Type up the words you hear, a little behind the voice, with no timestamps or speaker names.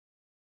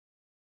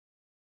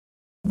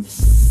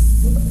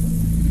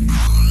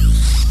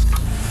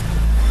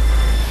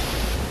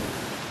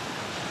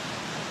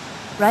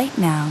Right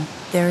now,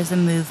 there is a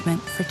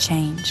movement for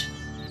change,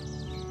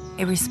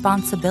 a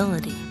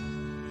responsibility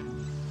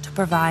to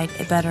provide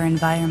a better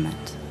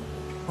environment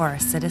for our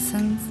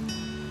citizens,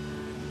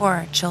 for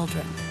our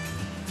children.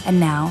 And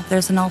now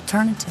there's an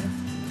alternative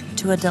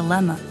to a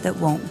dilemma that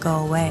won't go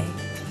away.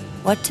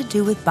 What to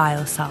do with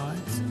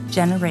biosolids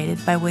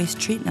generated by waste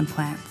treatment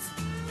plants?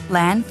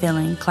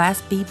 Landfilling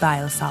Class B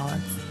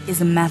biosolids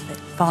is a method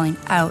falling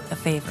out of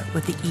favor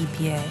with the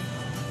EPA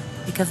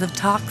because of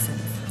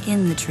toxins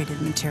in the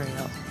treated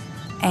material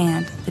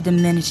and the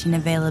diminishing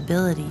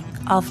availability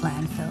of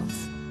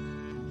landfills.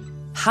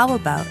 How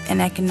about an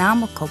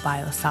economical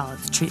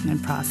biosolids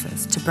treatment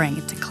process to bring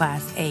it to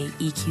Class A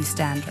EQ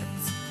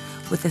standards,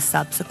 with a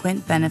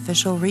subsequent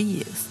beneficial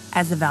reuse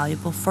as a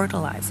valuable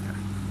fertilizer?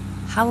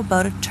 How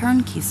about a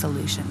turnkey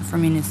solution for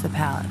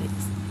municipalities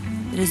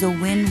that is a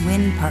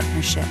win-win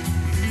partnership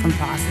from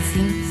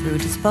processing through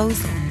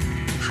disposal?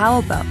 How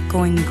about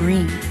going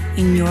green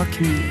in your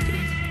community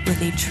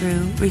with a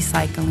true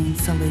recycling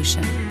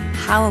solution?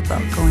 How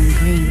about going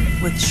green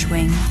with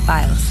Schwing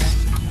Bioset?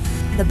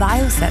 The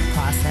Bioset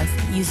process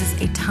uses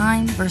a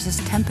time versus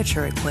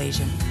temperature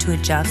equation to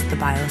adjust the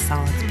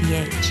biosolids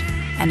pH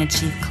and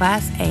achieve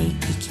Class A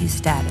EQ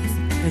status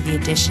through the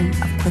addition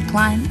of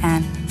quicklime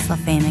and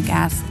sulfamic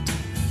acid.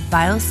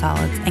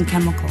 Biosolids and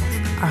chemicals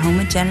are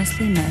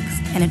homogeneously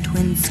mixed in a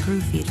twin screw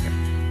feeder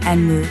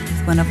and moved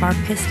with one of our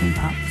piston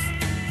pumps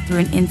through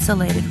an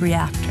insulated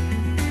reactor.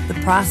 The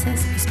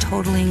process is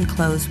totally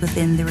enclosed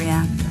within the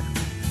reactor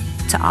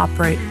to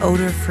operate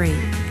odor-free,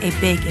 a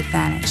big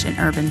advantage in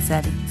urban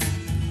settings.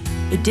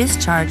 A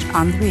discharge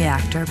on the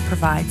reactor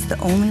provides the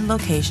only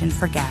location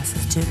for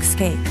gases to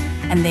escape,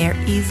 and they are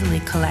easily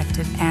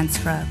collected and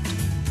scrubbed.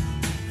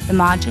 The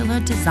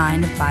modular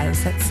design of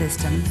Bioset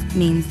systems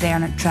means they are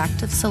an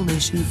attractive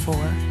solution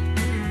for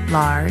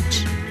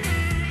large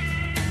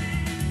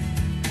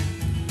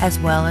as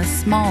well as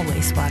small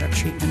wastewater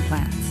treatment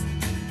plants.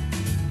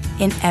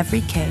 In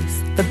every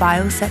case, the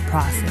Bioset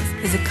process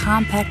is a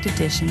compact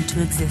addition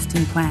to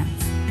existing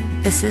plants.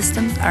 The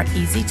systems are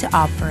easy to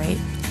operate.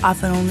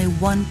 Often only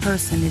one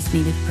person is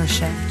needed per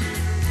shift,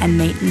 and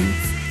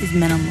maintenance is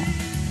minimal.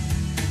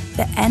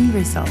 The end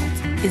result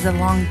is a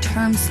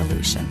long-term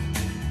solution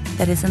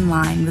that is in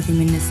line with the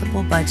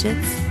municipal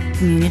budgets,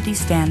 community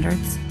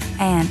standards,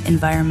 and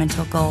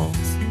environmental goals.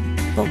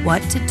 But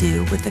what to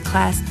do with the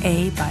Class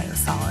A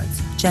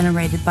biosolids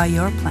generated by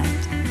your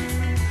plant?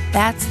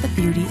 That's the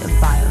beauty of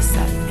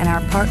Bioset and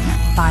our partner,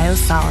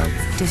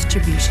 Biosolids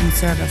Distribution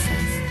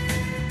Services.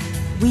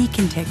 We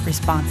can take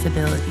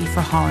responsibility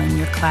for hauling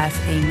your Class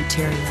A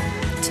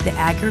material to the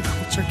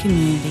agriculture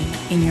community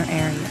in your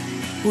area,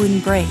 who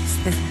embrace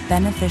this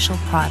beneficial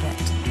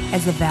product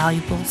as a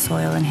valuable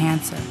soil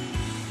enhancer.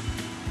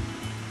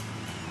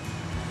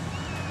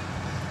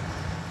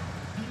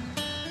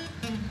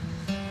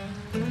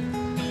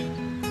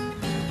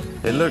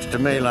 It looks to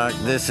me like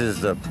this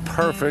is the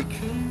perfect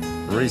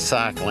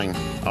recycling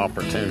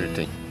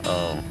opportunity.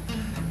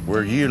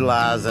 We're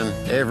utilizing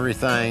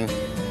everything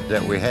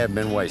that we have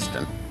been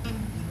wasting.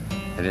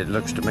 And it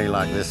looks to me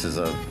like this is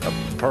a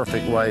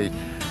perfect way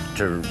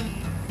to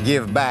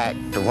give back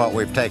to what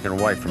we've taken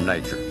away from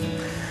nature.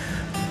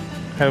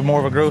 Have more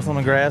of a growth on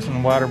the grass and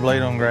a wider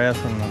blade on grass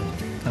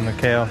and the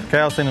cow.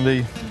 Cows seem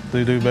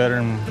to do better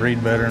and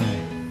breed better.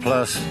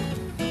 Plus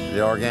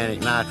the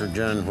organic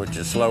nitrogen, which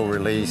is slow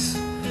release,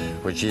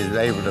 which is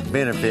able to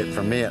benefit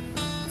from it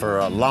for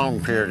a long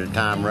period of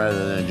time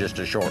rather than just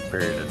a short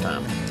period of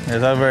time.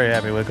 Yes, I'm very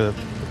happy with it.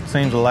 It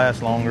seems to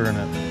last longer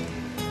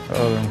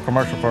than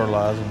commercial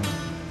fertilizer.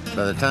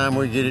 By the time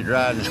we get it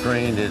dried and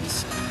screened,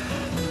 it's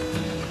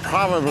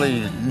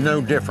probably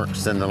no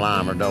difference than the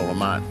lime or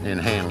dolomite in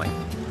handling.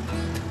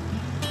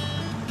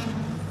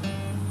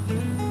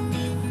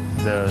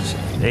 The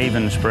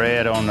even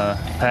spread on the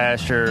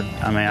pasture,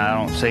 I mean, I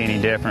don't see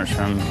any difference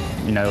from,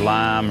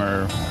 lime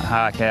or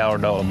high cal or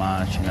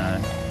dolomite,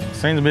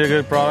 Seems to be a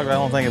good product. I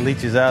don't think it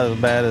leaches out as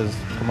bad as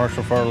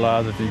commercial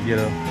fertilizer if you get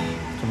a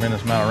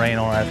tremendous amount of rain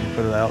on it after you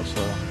put it out,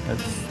 so it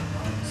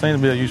seems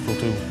to be a useful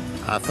tool.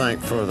 I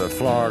think for the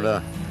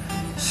Florida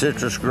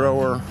citrus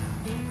grower,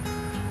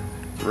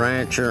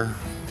 rancher,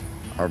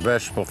 or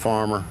vegetable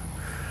farmer,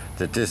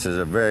 that this is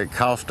a very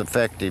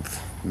cost-effective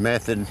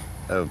method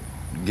of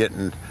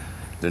getting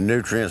the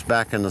nutrients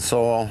back in the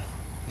soil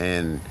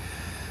and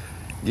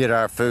get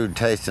our food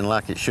tasting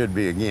like it should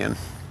be again.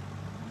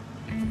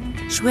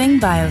 Schwing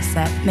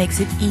Bioset makes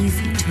it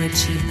easy to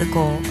achieve the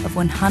goal of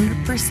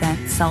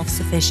 100%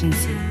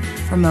 self-sufficiency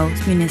for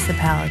most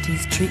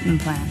municipalities'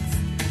 treatment plants.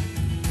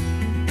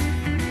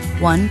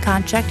 One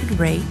contracted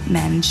rate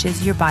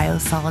manages your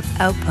biosolids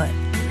output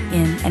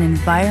in an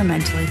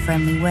environmentally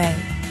friendly way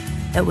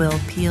that will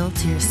appeal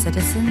to your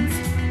citizens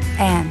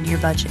and your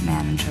budget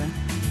manager.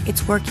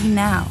 It's working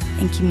now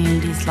in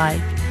communities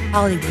like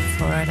Hollywood,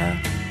 Florida,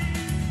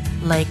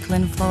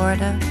 Lakeland,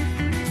 Florida,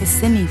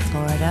 Kissimmee,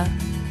 Florida,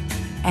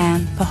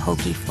 and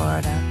Pahokee,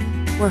 Florida,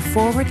 where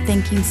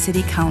forward-thinking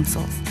city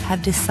councils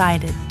have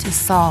decided to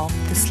solve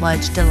the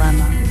sludge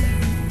dilemma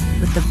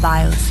with the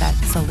Bioset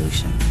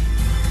solution.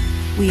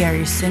 We are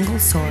your single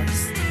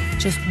source.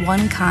 Just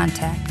one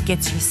contact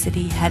gets your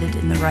city headed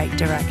in the right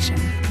direction.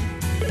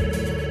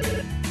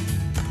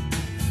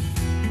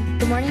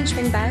 Good morning,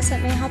 Schwing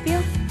Bioset. May I help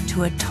you?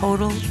 To a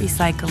total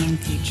recycling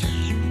future.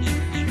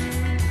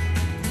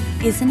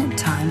 Isn't it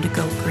time to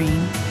go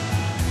green?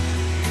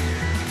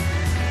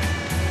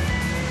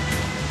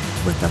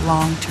 With a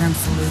long-term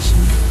solution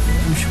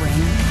from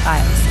Schwing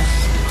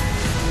Bioset.